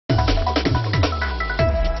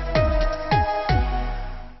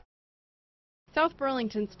South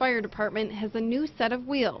Burlington's fire department has a new set of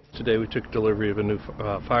wheels. Today we took delivery of a new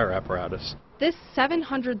fire apparatus. This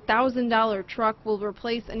 $700,000 truck will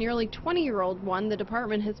replace a nearly 20-year-old one the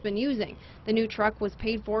department has been using. The new truck was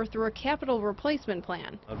paid for through a capital replacement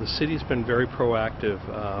plan. The city's been very proactive.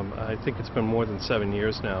 I think it's been more than 7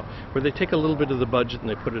 years now, where they take a little bit of the budget and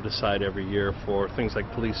they put it aside every year for things like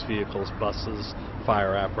police vehicles, buses,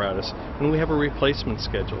 fire apparatus, and we have a replacement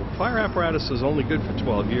schedule. Fire apparatus is only good for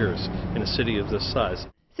 12 years in a city of this size.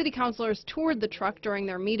 City councilors toured the truck during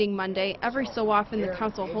their meeting Monday. Every so often, the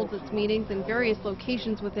council holds its meetings in various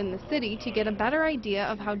locations within the city to get a better idea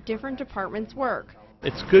of how different departments work.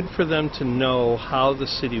 It's good for them to know how the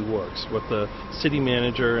city works, what the city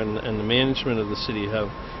manager and the management of the city have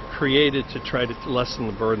created to try to lessen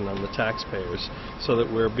the burden on the taxpayers so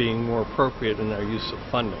that we're being more appropriate in our use of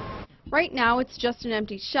funding. Right now, it's just an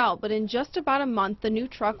empty shell, but in just about a month, the new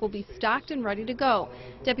truck will be stocked and ready to go.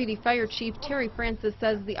 Deputy Fire Chief Terry Francis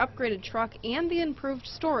says the upgraded truck and the improved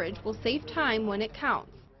storage will save time when it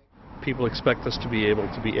counts. People expect us to be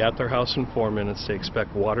able to be at their house in 4 minutes. They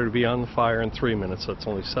expect water to be on the fire in 3 minutes. That's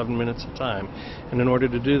only 7 minutes of time. And in order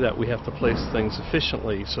to do that, we have to place things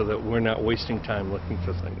efficiently so that we're not wasting time looking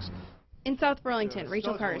for things. In South Burlington,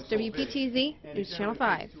 Rachel Cars, WPTZ, News Channel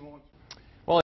 5.